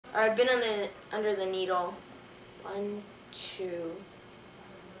or I've been under the needle 1, 2,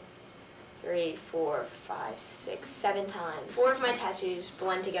 3, 4, 5, 6, 7 times. 4 of my tattoos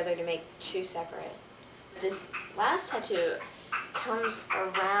blend together to make 2 separate. This last tattoo comes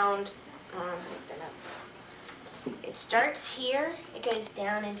around, it starts here, it goes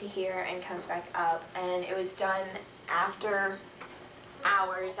down into here and comes back up, and it was done after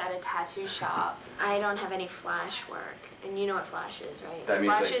hours at a tattoo shop. I don't have any flash work, and you know what flash is, right? That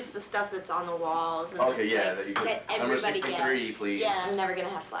means flash is the stuff that's on the walls. And okay, yeah, that you could. Number 63, get. please. Yeah, I'm never gonna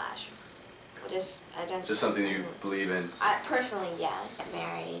have flash. I don't. Just something you believe in. Personally, yeah. Got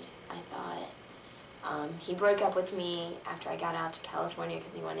married. I thought he broke up with me after I got out to California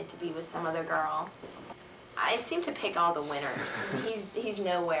because he wanted to be with some other girl. I seem to pick all the winners. He's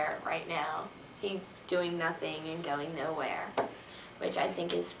nowhere right now. He's doing nothing and going nowhere, which I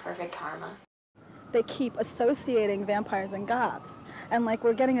think is perfect karma. They keep associating vampires and goths, and like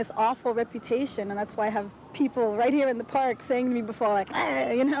we're getting this awful reputation, and that's why I have people right here in the park saying to me before, like,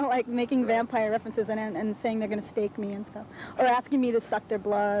 you know, like making vampire references and saying they're gonna stake me and stuff, or asking me to suck their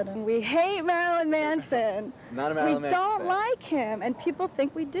blood. And we hate Marilyn Manson. Not a Marilyn Manson. We don't like him, and people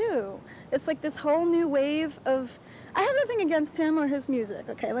think we do. It's like this whole new wave of, I have nothing against him or his music,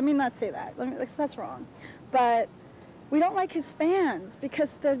 okay, let me not say that, that's wrong, but we don't like his fans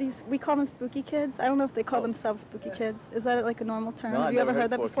because they're these, we call them spooky kids. I don't know if they call themselves spooky kids. Is that like a normal term? No, have you ever heard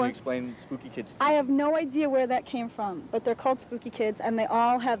that before? Can you explain spooky kids to me? I have no idea where that came from, but they're called spooky kids, and they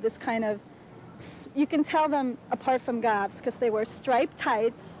all have this kind of, you can tell them apart from goths because they wear striped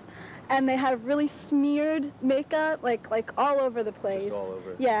tights, and they have really smeared makeup, like all over the place. Just all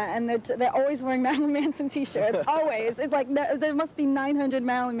over. Yeah, and they're always wearing Marilyn Manson T-shirts. Always. It's like there must be 900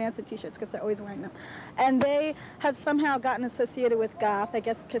 Marilyn Manson T-shirts because they're always wearing them, and they have somehow gotten associated with goth. I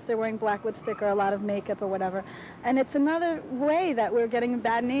guess because they're wearing black lipstick or a lot of makeup or whatever. And it's another way that we're getting a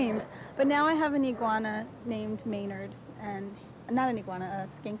bad name. But now I have an iguana named Maynard, and not an iguana,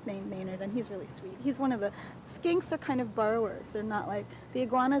 a skink named Maynard, and he's really sweet. He's one of the, skinks are kind of burrowers. They're not like, the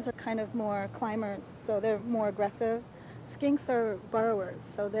iguanas are kind of more climbers, so they're more aggressive. Skinks are burrowers,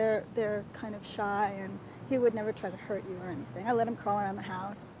 so they're kind of shy, and he would never try to hurt you or anything. I let him crawl around the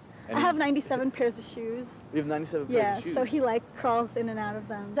house. And I have 97 pairs of shoes. You have 97 pairs of shoes? Yeah, so he like crawls in and out of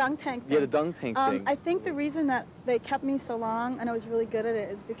them. Dung tank thing. Yeah, the dung tank thing. I think the reason that they kept me so long and I was really good at it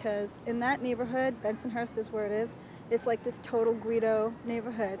is because in that neighborhood, Bensonhurst is where it is, it's like this total Guido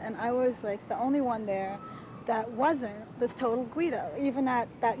neighborhood, and I was like the only one there that wasn't this total Guido, even at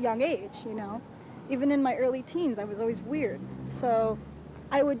that young age, you know. Even in my early teens, I was always weird. So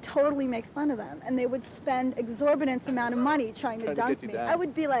I would totally make fun of them, and they would spend exorbitant amount of money trying to dunk me. I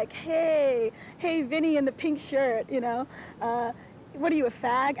would be like, hey, Vinny in the pink shirt, you know. What are you, a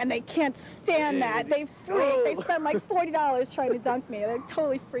fag? And they can't stand that. They freak. They spend like $40 trying to dunk me. They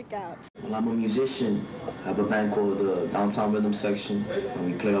totally freak out. Well, I'm a musician. I have a band called the Downtown Rhythm Section, and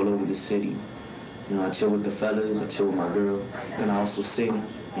we play all over the city. You know, I chill with the fellas, I chill with my girl, and I also sing.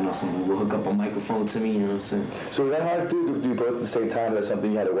 You know, someone will hook up a microphone to me, you know what I'm saying? So is that hard to do both at the same time? Is that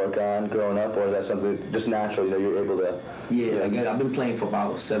something you had to work on growing up, or is that something just natural, you know, you're able to... Yeah, like, I've been playing for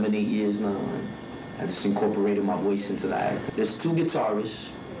about 7, 8 years now, and I just incorporated my voice into that. There's 2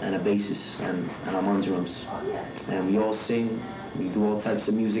 guitarists and a bassist, and I'm on drums. And we all sing, we do all types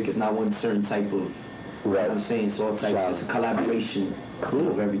of music. It's not one certain type of, you know what I'm saying? It's all types, it's a collaboration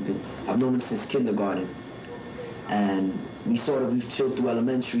of everything. I've known him since kindergarten, and we've chilled through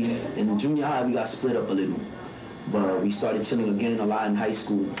elementary. In junior high, we got split up a little, but we started chilling again a lot in high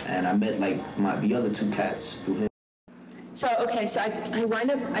school, and I met like the other 2 cats through him. So, okay, so I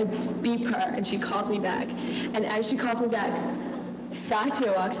wind up, I beep her, and she calls me back. And as she calls me back,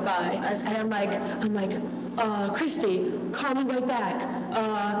 Satya walks by, and I'm like, Christy, call me right back.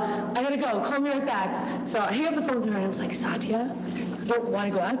 I gotta go, call me right back. So I hang up the phone with her, and I was like, Satya, you don't want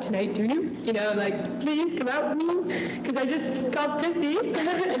to go out tonight, do you? You know, like, please come out with me, because I just called Christy.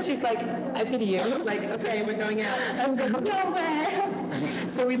 And she's like, I pity you. Like, okay, we're going out. I was like, no way.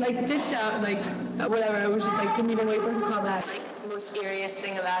 So we like ditched out and like whatever. I was just like didn't even wait for her to call back. Like the most eeriest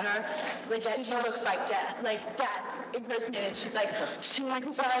thing about her was that she looks like death, impersonated. She's like not like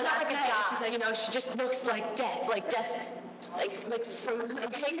a job. She's like, you know, she just looks like death, like frozen.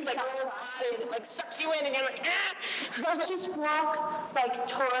 It takes like like sucks you in and you're like just walk like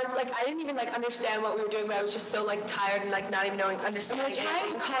towards like I didn't even like understand what we were doing, but I was just so like tired and like not even understanding. And we're trying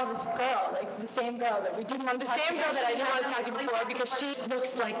to call this girl, like the same girl that we didn't want to talk to. The same girl that I didn't want to talk to before because she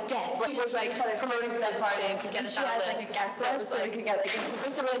looks like death. Like was like promoting this party and could get us on the list. Like a guest list, so we could get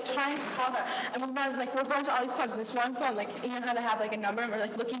like so we're like trying to call her, and we're going to all these phones, and this one phone, like you know how to have like a number, and we're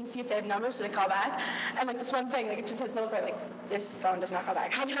like looking to see if they have numbers, so they call back, and like this one thing, like it just says little bit like this phone does not call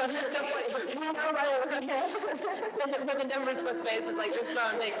back. That's so funny. But the number to his face is like, this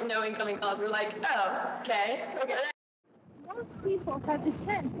phone makes no incoming calls. We're like, oh, okay. Most people have the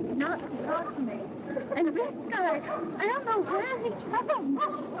sense not to talk to me. And this guy, I don't know where he's from.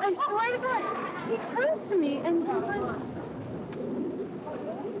 I swear to God, he turns to me and he's like,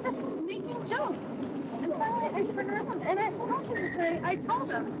 he's just making jokes. And finally I turn around and at talking this way, I told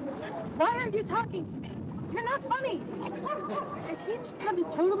him, why are you talking to me? You're not funny. And he just had this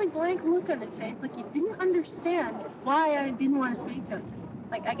totally blank look on his face, like he didn't understand why I didn't want to speak to him.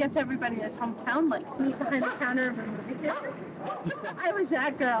 Like, I guess everybody in his hometown, like, sneak behind the counter of a movie theater. I was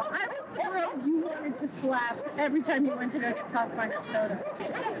that girl. I was the girl you wanted to slap every time you went to go get popcorn and soda.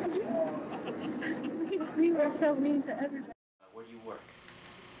 We were so mean to everybody. Where do you work?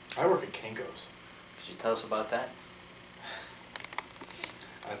 I work at Kinko's. Could you tell us about that?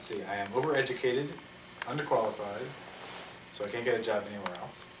 Let's see, I am overeducated, underqualified, so I can't get a job anywhere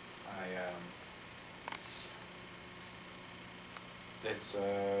else. It's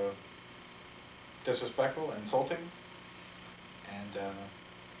disrespectful, insulting, and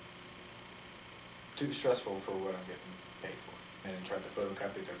too stressful for what I'm getting paid for. And tried to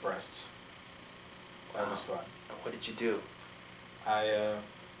photocopy their breasts. That was fun. What did you do? I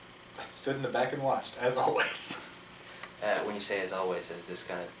stood in the back and watched, as always. When you say as always, has this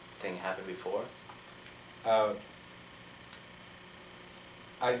kind of thing happened before?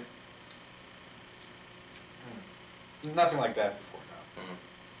 Nothing like that before, no. Mm-hmm.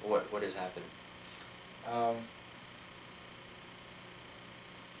 What has happened? How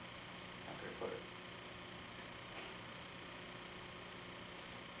could I put it?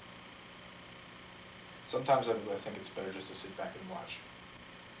 Sometimes I think it's better just to sit back and watch.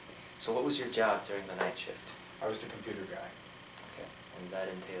 So what was your job during the night shift? I was the computer guy. Okay, and that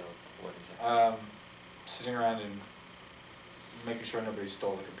entailed what exactly? Sitting around and making sure nobody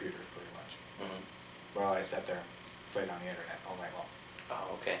stole the computers, pretty much. Mm-hmm. While I sat there and played on the internet all night long.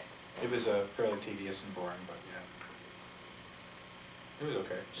 Oh, okay. It was fairly tedious and boring, but it was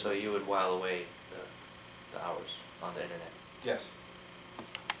okay. So you would while away the hours on the internet? Yes.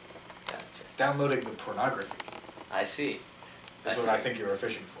 Gotcha. Downloading the pornography. I see. That's what I think you were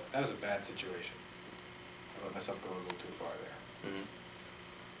fishing for. That was a bad situation. I let myself go a little too far there. Mm-hmm.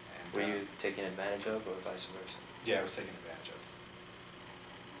 And, were you taken advantage of, or vice versa? Yeah, I was taken advantage of.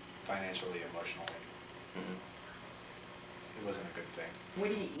 Financially, emotionally. Mm-hmm. It wasn't a good thing. What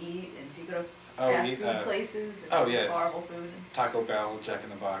do you eat, and do you go to fast food places? And horrible food? Taco Bell, Jack in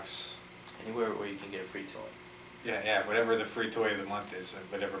the Box. Anywhere where you can get a free toy. Yeah, whatever the free toy of the month is,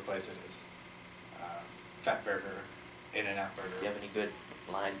 whatever place it is. Fat Burger, In-N-Out Burger. Do you have any good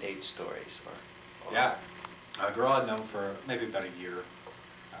blind date stories? Or Yeah. A girl I'd known for maybe about a year.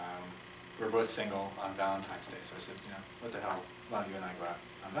 We were both single on Valentine's Day, so I said, what the hell, why don't you and I go out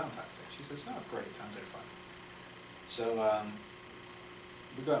on Valentine's Day? She says, oh, great, sounds like fun. So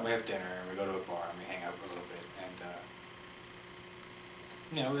we go out and we have dinner, and we go to a bar, and we hang out for a little bit,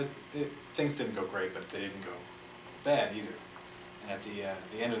 and things didn't go great, but they didn't go bad either. And at the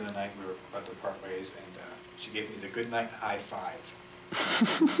end of the night, we were about to part ways, and she gave me the goodnight high five.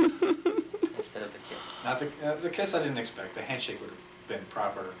 Instead of the kiss. Not the kiss I didn't expect. The handshake would have been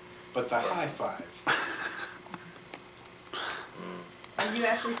proper, but the high five. And you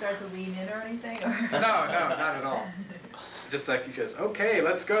actually start to lean in or anything? Or? No, not at all. Just like he says, okay,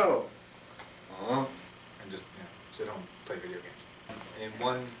 let's go. And just sit home and play video games. In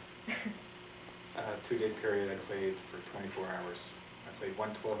one 2-day period, I played for 24 hours. I played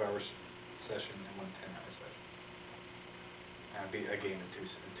one 12-hour session and one 10-hour session. And I beat a game in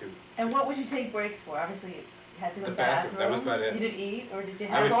two. And what would you take breaks for? Obviously, you had to go to the bathroom. That was about it. You didn't eat, or did you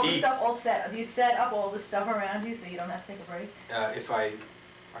have all the stuff all set? Do you set up all the stuff around you so you don't have to take a break? I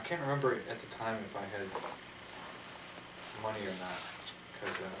can't remember at the time if I had money or not,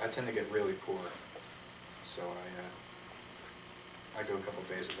 because I tend to get really poor. So I go a couple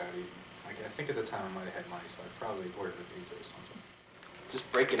days without eating. I think at the time I might have had money, so I probably ordered a pizza or something.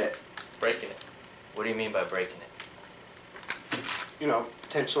 Just breaking it. Breaking it. What do you mean by breaking it?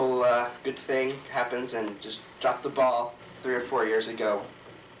 Potential good thing happens, and just dropped the ball 3 or 4 years ago,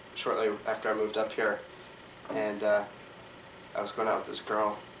 shortly after I moved up here. And I was going out with this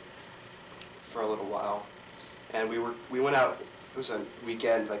girl for a little while. And we went out, it was a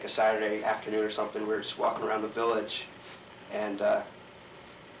weekend, like a Saturday afternoon or something. We were just walking around the village, and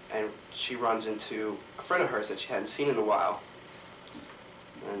she runs into a friend of hers that she hadn't seen in a while.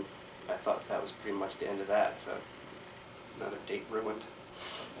 And I thought that was pretty much the end of that. So another date ruined.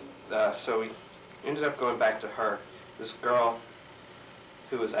 So we ended up going back to her. This girl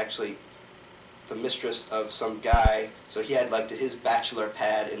who was actually the mistress of some guy, so he had like his bachelor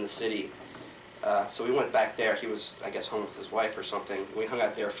pad in the city. So we went back there. He was, I guess, home with his wife or something. We hung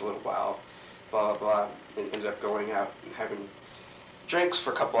out there for a little while, blah, blah, blah, and ended up going out and having drinks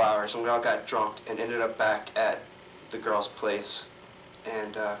for a couple hours, and we all got drunk and ended up back at the girl's place,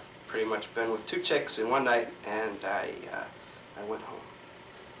 and pretty much been with 2 chicks in one night, and I went home.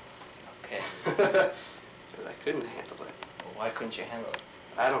 Okay. Because I couldn't handle it. Well, why couldn't you handle it?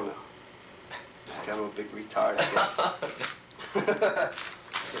 I don't know. Just kind of a big retard, I guess.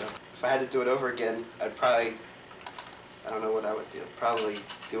 You know, if I had to do it over again, I'd probably, I don't know what I would do. Probably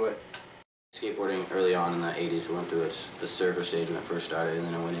do it. Skateboarding early on in the 80s, we went through the surfer stage when it first started, and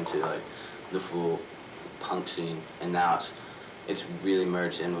then it went into like the full punk scene, and now it's really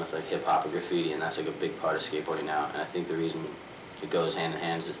merged in with like hip hop and graffiti, and that's like a big part of skateboarding now. And I think the reason it goes hand in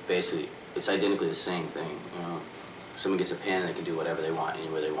hand is it's identically the same thing. You know, someone gets a pen and they can do whatever they want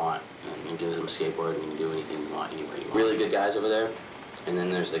anywhere they want, and you give them a skateboard and you can do anything you want anywhere you want. Really good guys over there, and then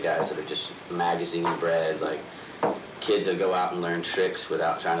there's the guys that are just magazine bred, like kids that go out and learn tricks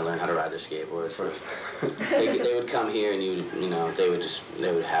without trying to learn how to ride their skateboards. They would come here and they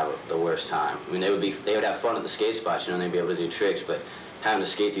would have the worst time. I mean, they would have fun at the skate spots, and they'd be able to do tricks, but having to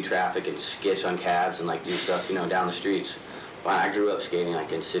skate through traffic and skitch on cabs and like do stuff, down the streets. But I grew up skating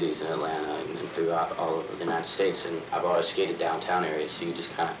like in cities in Atlanta and throughout all over the United States, and I've always skated downtown areas, so you just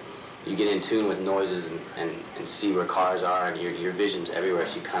you get in tune with noises and see where cars are, and your vision's everywhere,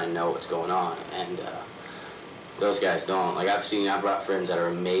 so you kind of know what's going on. And those guys don't. Like I've brought friends that are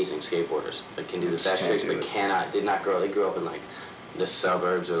amazing skateboarders that can do the best tricks, but did not grow. They grew up in like the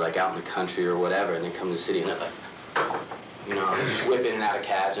suburbs or like out in the country or whatever, and they come to the city and they're like, they just whip in and out of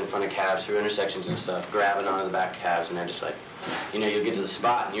cabs, in front of cabs, through intersections and stuff, grabbing onto the back of cabs, and they're just like, you'll get to the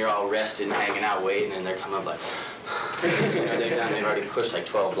spot and you're all rested and hanging out waiting, and they're coming up like, they've already pushed like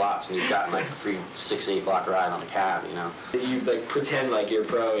 12 blocks, and you've gotten like a free 6-8 block ride on a cab, You like pretend like you're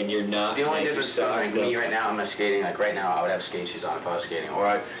pro and you're not. The only difference between me right now, I'm skating, like right now I would have skate shoes on if I was skating,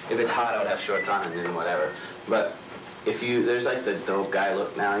 or if it's hot I would have shorts on and then whatever. But there's like the dope guy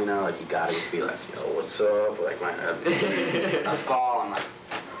look now, like you gotta just be like, yo, what's up? Like I fall, I'm like,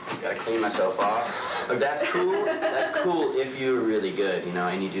 gotta clean myself off. Like that's cool. That's cool if you're really good,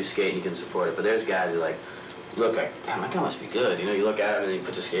 and you do skate and you can support it. But there's guys who like, look, damn, that guy must be good. You look at him and then he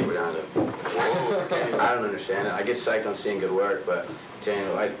puts a skateboard down and he's like, whoa. I don't understand it. I get psyched on seeing good work, but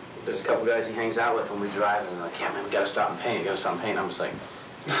there's a couple guys he hangs out with when we drive, and they're like, yeah, man, we gotta stop and paint. I'm just like,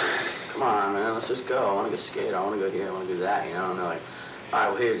 come on, man, let's just go. I want to go skate. I want to go here. I want to do that. And they're like, all right,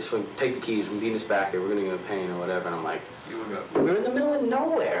 well, here, just take the keys. We're beating us back here. We're gonna go paint or whatever. And I'm like, we're in the middle of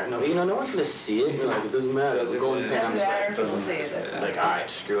nowhere. No, no one's gonna see it. Like, it doesn't matter. We're going to paint. I'm just like, all right,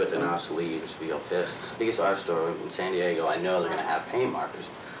 screw it. Then I'll just leave. Just be all pissed. Biggest art store in San Diego. I know they're gonna have paint markers.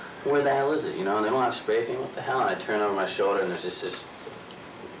 Where the hell is it? They don't have spray paint. What the hell? And I turn over my shoulder and there's just this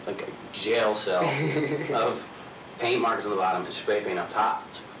like a jail cell of paint markers on the bottom and spray paint up top.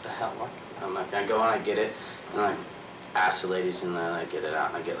 So what the hell? What? I'm like, I go and I get it, and I ask the ladies, and then I get it out,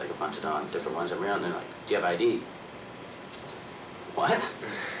 and I get like a bunch of different ones every round, and they're like, do you have ID? What?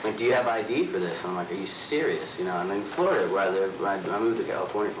 Like, do you have ID for this? And I'm like, are you serious? And in Florida, where I live, I moved to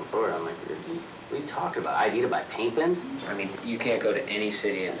California from Florida, I'm like, what are you talking about? ID to buy paint pens? I mean, you can't go to any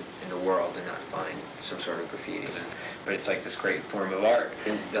city in the world and not find some sort of graffiti. But it's like this great form of art.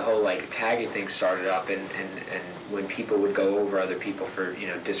 And the whole like tagging thing started up, and when people would go over other people for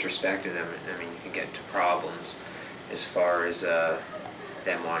disrespecting them, I mean, you can get into problems as far as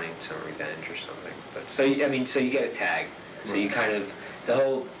them wanting some revenge or something. But so you get a tag. So you kind of, the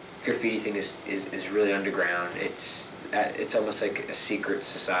whole graffiti thing is really underground. It's almost like a secret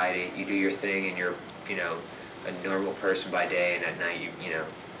society. You do your thing, and you're a normal person by day, and at night you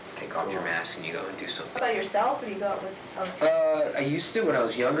take off your mask and you go and do something. By yourself, or do you go out with? I used to when I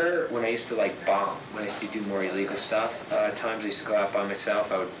was younger. When I used to like bomb, when I used to do more illegal stuff. Times I used to go out by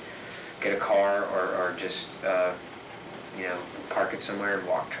myself. I would get a car or just park it somewhere and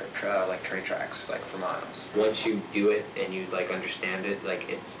walk like train tracks like for miles. Once you do it and you like understand it, like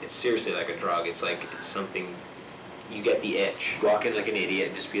it's seriously like a drug. It's like it's something. You get the itch. Walk in like an idiot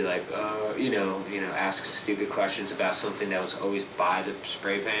and just be like, ask stupid questions about something that was always by the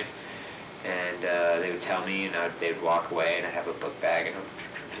spray paint. And they would tell me, and they'd walk away, and I'd have a book bag, and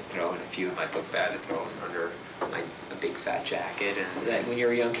I'd throw in a few in my book bag, I'd throw them under a big fat jacket. And when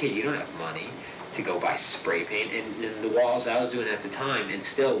you're a young kid, you don't have money to go buy spray paint. And the walls I was doing at the time, and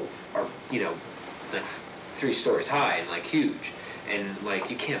still are, like 3 stories high and like huge. And like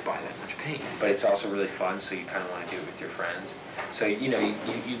you can't buy that much paint, but it's also really fun. So you kind of want to do it with your friends. So you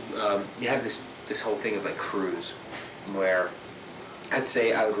have this whole thing of like crews, where I'd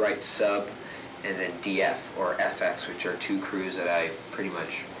say I would write sub and then DF or FX, which are two crews that I pretty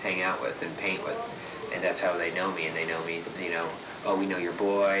much hang out with and paint with, and that's how they know me. And they know me, you know, oh, we know your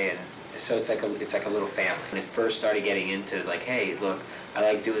boy, and so it's like a little family. When I first started getting into like, hey, look, I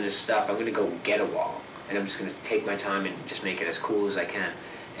like doing this stuff. I'm gonna go get a wall, and I'm just gonna take my time and just make it as cool as I can.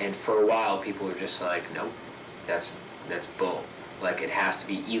 And for a while, people were just like, nope, that's bull. Like, it has to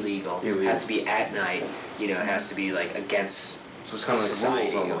be illegal. It has to be at night. You know, it has to be like against So it's kind of like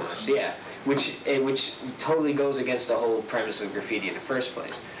society rules almost. Yeah, which totally goes against the whole premise of graffiti in the first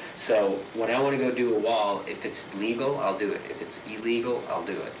place. So when I want to go do a wall, if it's legal, I'll do it. If it's illegal, I'll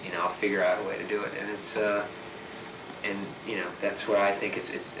do it. You know, I'll figure out a way to do it. And it's and you know, that's why I think it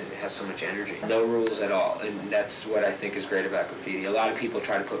has so much energy. No rules at all, and that's what I think is great about graffiti. A lot of people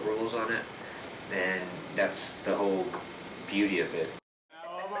try to put rules on it, and that's the whole beauty of it.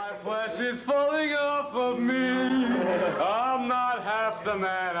 Now my flesh is falling off of me. I'm not half the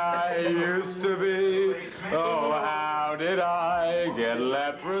man I used to be. Oh, how did I get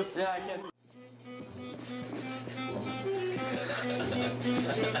leprosy? Yeah, I can't.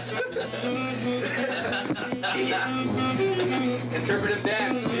 Interpretive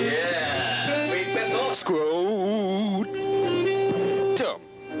dance. Yeah. Wait, set those. Screwed.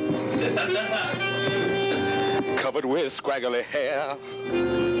 Covered with scraggly hair.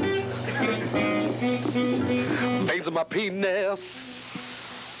 Veins in my penis.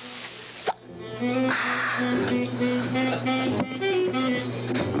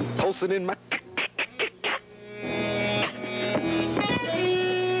 Pulsing in my.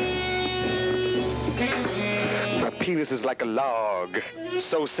 My penis is like a log.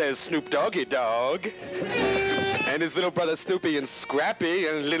 So says Snoop Doggy Dogg. And his little brother Snoopy and Scrappy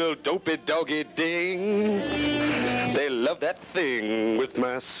and little dopey doggy Ding. They love that thing with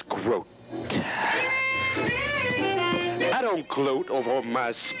my scrot. I don't gloat over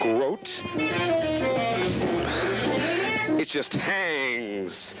my scrot. It just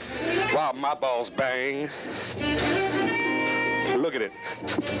hangs while my balls bang. Look at it.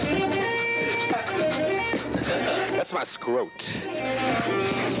 That's my scrot.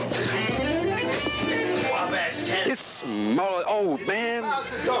 It's small. Oh, man.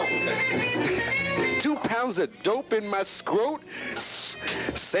 2 pounds of dope in my scrot.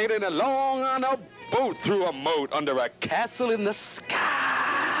 Sailing along on a boat through a moat under a castle in the sky.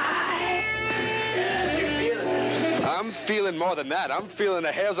 Yeah, you feel it. I'm feeling more than that. I'm feeling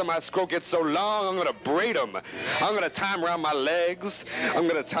the hairs on my scrot get so long, I'm going to braid them. I'm going to tie them around my legs. I'm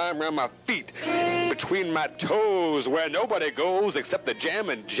going to tie them around my feet. Between my toes, where nobody goes except the jam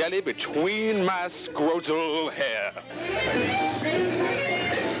and jelly between my scrotal hair.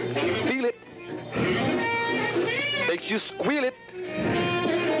 Feel it. Makes you squeal it.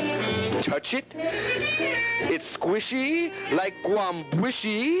 Touch it. It's squishy like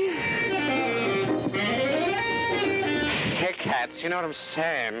guambwishy. Hey, cats, you know what I'm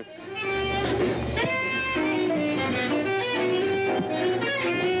saying?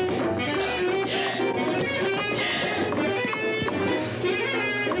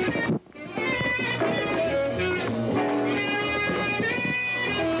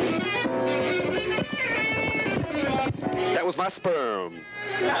 That was my sperm.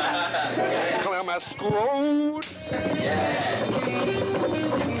 Coming out my scrot. Yeah.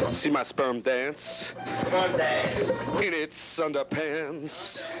 See my sperm dance? Sperm dance. In its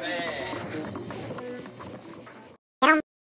underpants. Man.